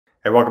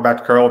Hey, welcome back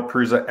to Carl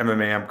Prusa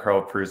MMA. I'm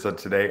Carl Prusa.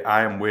 Today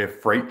I am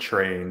with Freight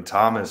Train,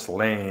 Thomas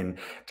Lane.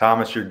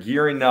 Thomas, you're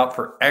gearing up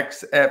for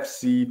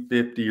XFC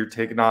 50. You're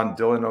taking on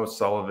Dylan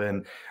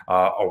O'Sullivan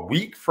a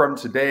week from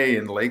today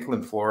in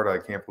Lakeland, Florida.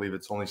 I can't believe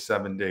it's only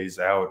 7 days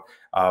out.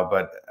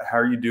 But how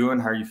are you doing?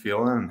 How are you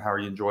feeling? And how are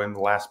you enjoying the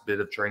last bit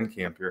of training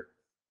camp here?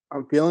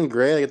 I'm feeling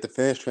great. I get to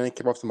finish training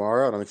camp off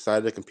tomorrow, and I'm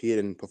excited to compete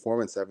and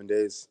perform in 7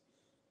 days.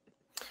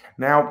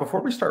 Now,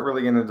 before we start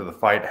really getting into the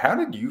fight, how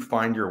did you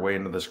find your way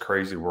into this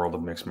crazy world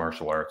of mixed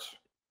martial arts?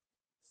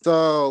 So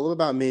a little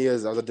about me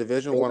is I was a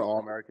Division One All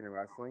American in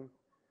wrestling.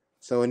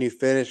 So when you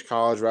finish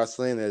college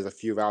wrestling, there's a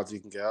few routes you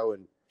can go,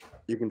 and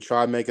you can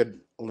try to make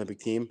an Olympic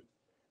team.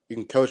 You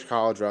can coach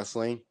college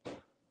wrestling.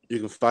 You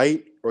can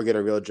fight or get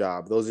a real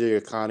job. Those are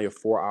your kind of your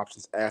four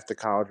options after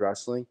college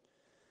wrestling.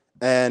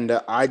 And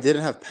I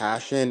didn't have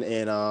passion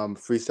in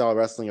freestyle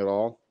wrestling at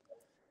all,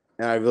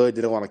 and I really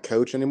didn't want to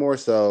coach anymore.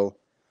 So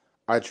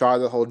I tried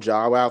the whole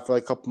job out for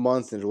like a couple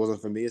months and it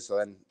wasn't for me. So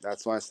then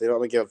that's why I stayed. I'm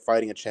gonna give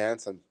fighting a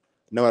chance and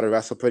know how to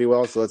wrestle pretty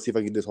well. So let's see if I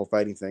can do this whole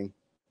fighting thing.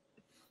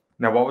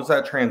 Now, what was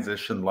that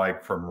transition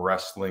like from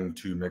wrestling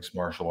to mixed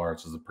martial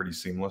arts? Is it pretty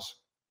seamless?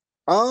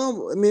 I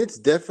mean it's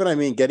different. I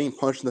mean, getting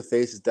punched in the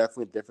face is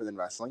definitely different than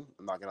wrestling.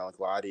 I'm not gonna like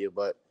lie to you,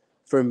 but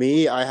for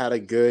me, I had a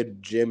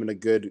good gym and a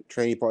good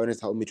training partners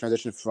to help me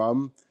transition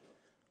from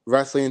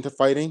wrestling into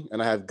fighting,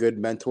 and I have good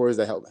mentors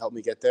that help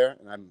me get there.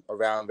 And I'm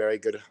around very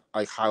good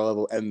like high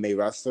level MMA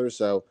wrestlers.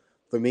 So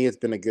for me, it's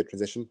been a good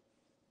transition.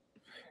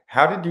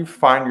 How did you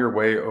find your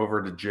way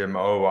over to Gym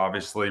O?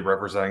 Obviously,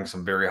 representing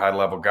some very high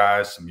level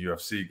guys, some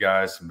UFC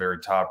guys, some very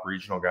top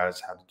regional guys.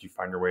 How did you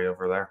find your way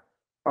over there?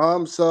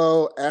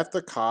 So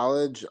after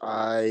college,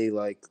 I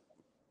like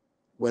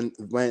went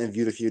and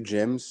viewed a few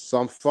gyms. So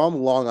I'm from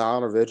Long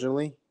Island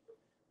originally,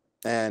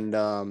 and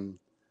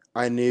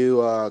I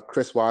knew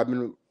Chris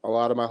Weidman a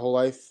lot of my whole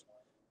life.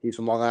 He's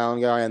from Long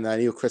Island guy, and I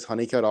knew Chris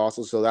Honeycutt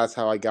also. So that's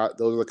how I got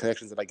those are the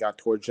connections that I got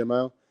toward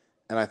Jimmo,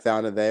 and I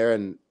found it there,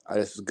 and I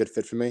just was a good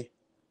fit for me.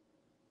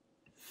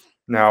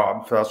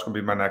 Now, that's going to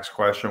be my next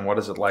question. What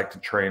is it like to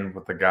train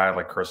with a guy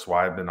like Chris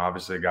Weidman?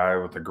 Obviously, a guy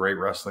with a great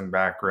wrestling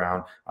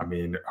background. I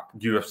mean,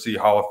 UFC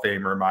Hall of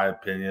Famer, in my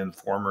opinion,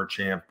 former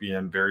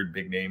champion, very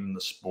big name in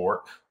the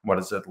sport. What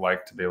is it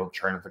like to be able to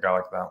train with a guy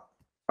like that?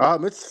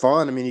 It's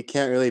fun. I mean, you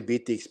can't really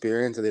beat the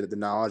experience and the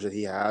knowledge that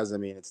he has. I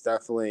mean, it's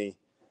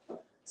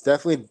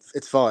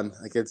fun.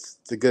 Like it's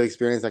a good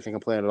experience. I can't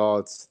complain at all.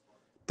 It's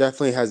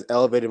definitely has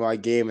elevated my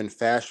game and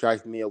fast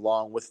tracked me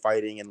along with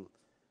fighting and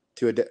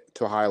to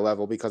a high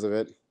level because of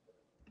it.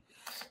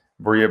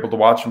 Were you able to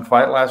watch him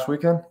fight last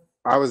weekend?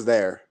 I was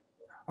there.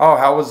 Oh,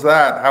 how was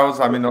that?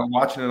 I mean,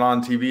 watching it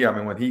on TV. I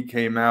mean, when he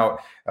came out,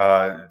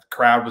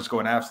 crowd was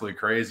going absolutely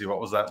crazy. What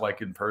was that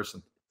like in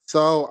person?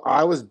 So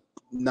I was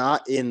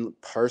not in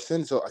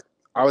person. So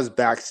I was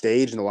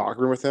backstage in the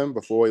locker room with him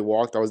before he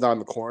walked. I was not in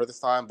the corner this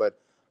time, but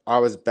I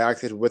was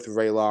backstage with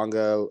Ray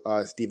Longo,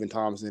 Stephen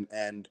Thompson,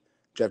 and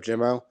Jeff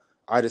Jimmo.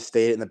 I just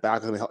stayed in the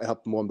back of him and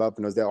helped him warm up,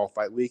 and I was there all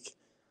fight week.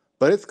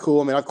 But it's cool.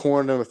 I mean, I've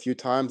cornered him a few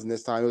times, and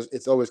this time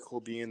it's always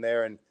cool being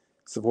there and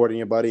supporting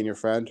your buddy and your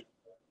friend.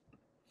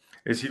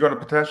 Is he going to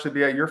potentially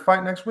be at your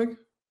fight next week?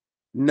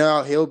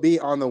 No, he'll be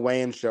on the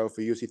weigh-in show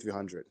for UFC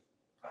 300.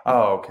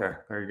 Oh, okay.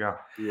 There you go.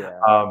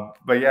 Yeah.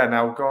 But yeah,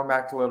 now going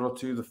back a little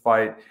to the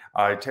fight,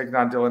 taking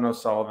on Dylan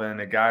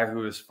O'Sullivan, a guy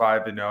who is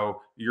 5-0.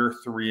 You're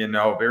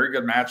 3-0. Very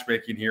good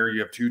matchmaking here. You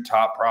have two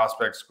top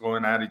prospects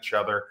going at each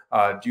other.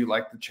 Do you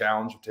like the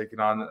challenge of taking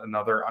on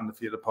another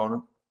undefeated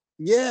opponent?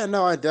 Yeah,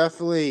 no, I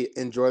definitely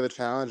enjoy the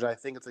challenge. I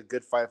think it's a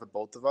good fight for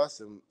both of us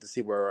and to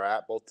see where we're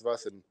at, both of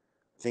us. And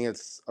I think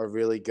it's a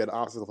really good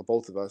obstacle for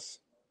both of us.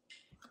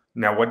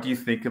 Now, what do you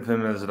think of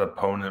him as an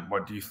opponent?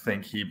 What do you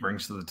think he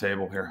brings to the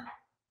table here?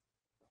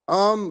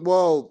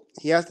 Well,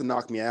 he has to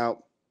knock me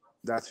out.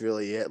 That's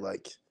really it.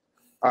 Like,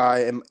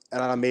 and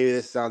maybe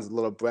this sounds a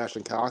little brash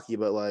and cocky,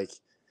 but like,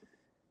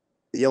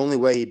 the only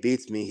way he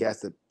beats me, he has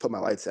to put my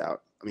lights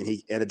out. I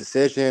mean, and a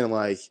decision,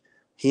 like,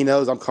 he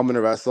knows I'm coming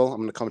to wrestle. I'm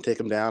going to come take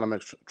him down. I'm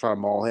going to try to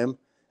maul him,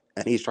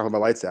 and he's trying to put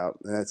my lights out.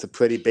 And it's a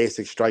pretty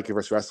basic striker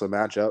versus wrestler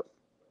matchup.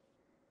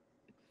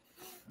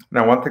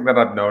 Now, one thing that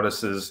I've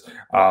noticed is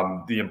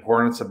the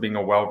importance of being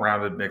a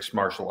well-rounded mixed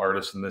martial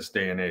artist in this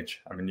day and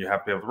age. I mean, you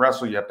have to be able to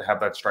wrestle, you have to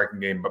have that striking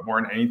game, but more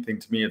than anything,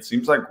 to me, it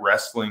seems like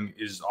wrestling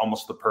is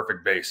almost the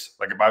perfect base.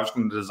 Like if I was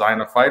going to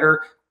design a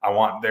fighter, I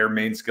want their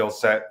main skill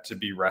set to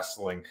be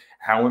wrestling.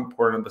 How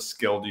important of a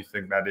skill do you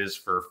think that is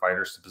for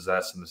fighters to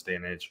possess in this day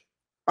and age?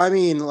 I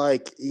mean,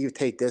 like, you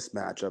take this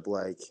matchup,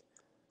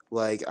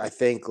 I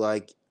think,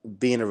 like,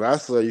 being a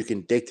wrestler, you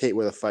can dictate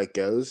where the fight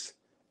goes.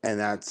 And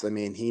that's, I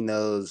mean, he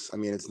knows, I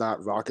mean, it's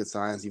not rocket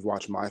science. You've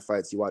watched my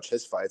fights, you watch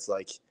his fights.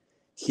 Like,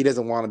 he's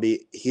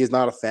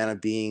not a fan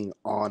of being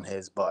on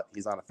his butt.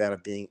 He's not a fan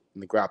of being in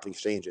the grappling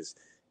exchanges.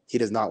 He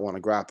does not want to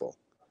grapple.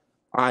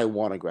 I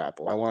want to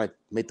grapple. I want to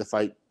make the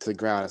fight to the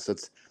ground. So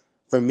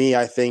for me,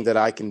 I think that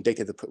I can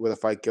dictate where the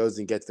fight goes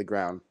and get to the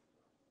ground.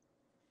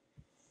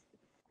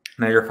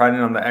 Now you're fighting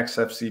on the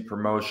XFC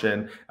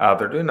promotion.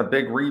 They're doing a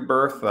big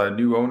rebirth,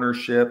 new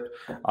ownership,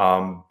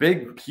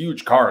 big,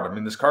 huge card. I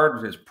mean, this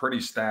card is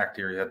pretty stacked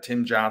here. You have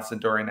Tim Johnson,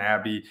 Dorian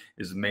Abbey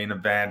is the main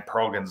event.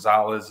 Pearl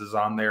Gonzalez is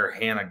on there.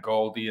 Hannah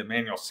Goldie,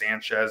 Emmanuel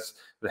Sanchez,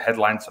 the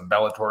headline some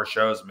Bellator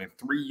shows. I mean,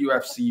 3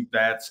 UFC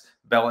vets,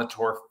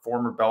 Bellator,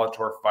 former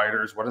Bellator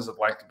fighters. What is it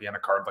like to be on a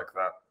card like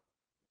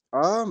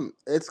that?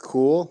 It's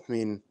cool. I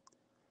mean,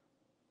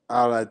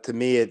 I don't know. To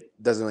me, it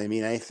doesn't really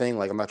mean anything.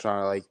 Like, I'm not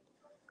trying to like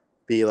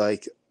be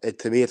like it.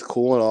 To me, it's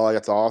cool and all. Like,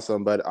 it's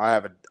awesome. But I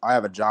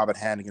have a job at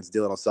hand against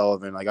Dylan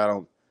O'Sullivan. Like, I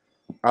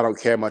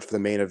don't care much for the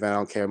main event. I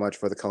don't care much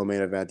for the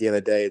co-main event. At the end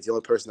of the day, it's the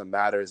only person that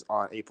matters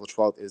on April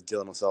 12th is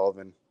Dylan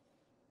O'Sullivan.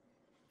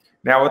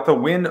 Now, with the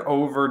win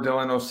over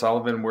Dylan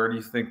O'Sullivan, where do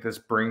you think this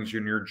brings you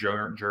in your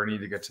journey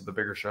to get to the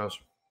bigger shows?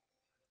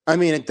 I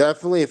mean, it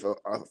definitely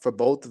for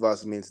both of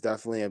us. I mean, it's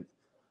definitely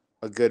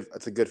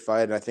it's a good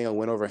fight, and I think a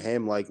win over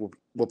him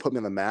will put me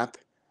on the map.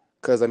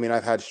 Because I mean,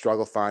 I've had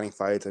struggle finding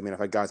fights. I mean, I've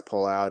had guys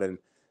pull out, and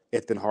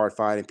it's been hard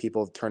finding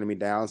people turning me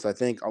down. So I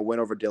think a win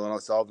over Dylan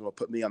O'Sullivan will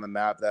put me on the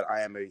map that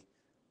I'm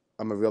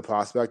a real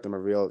prospect. I'm a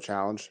real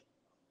challenge.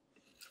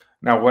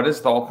 Now, what is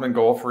the ultimate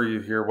goal for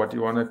you here? What do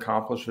you want to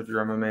accomplish with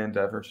your MMA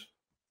endeavors?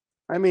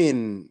 I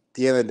mean, at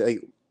the end of the day,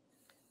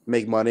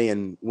 make money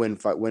and win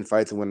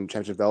fights and win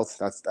championship belts.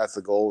 That's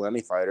the goal of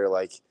any fighter.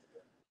 Like, at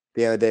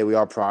the end of the day, we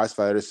are prize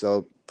fighters,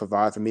 so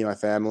provide for me, my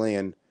family,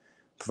 and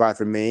provide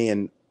for me,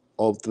 and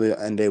ultimately,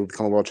 end day, we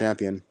become a world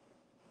champion.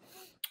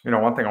 You know,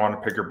 one thing I want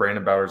to pick your brain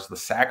about is the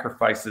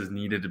sacrifices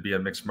needed to be a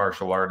mixed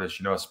martial artist,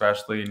 you know,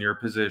 especially in your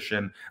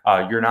position.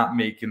 You're not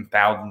making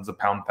thousands of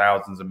pounds,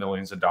 thousands of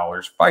millions of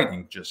dollars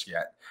fighting just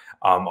yet.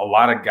 A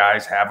lot of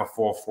guys have a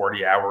full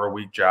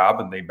 40-hour-a-week job,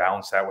 and they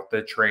balance that with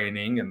the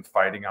training and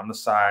fighting on the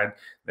side.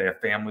 They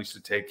have families to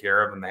take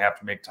care of, and they have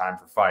to make time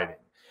for fighting.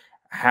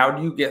 How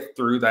do you get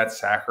through that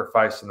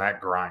sacrifice and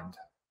that grind?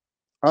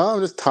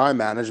 Just time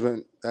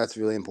management. That's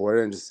really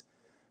important. Just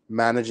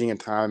managing your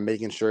time,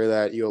 making sure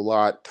that you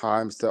allot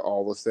times to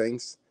all those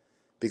things,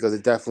 because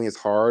it definitely is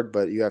hard,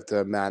 but you have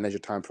to manage your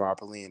time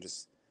properly and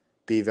just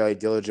be very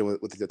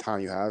diligent with the time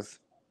you have.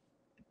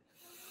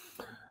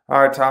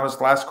 All right, Thomas,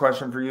 last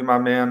question for you, my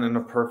man. In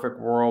a perfect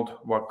world,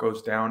 what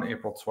goes down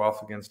April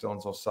 12th against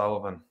Dylan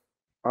O'Sullivan?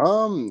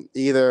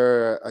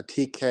 Either a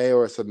TK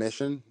or a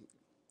submission.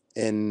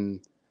 In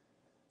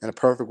a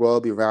perfect world,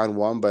 it'd be round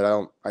one,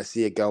 but I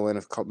see it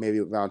going maybe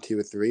round 2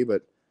 or 3.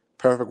 But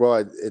perfect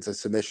world, it's a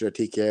submission or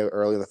TK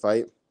early in the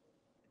fight.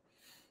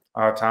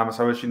 Thomas,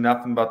 I wish you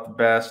nothing but the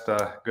best.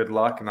 Good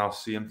luck, and I'll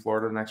see you in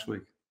Florida next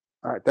week.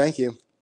 All right, thank you.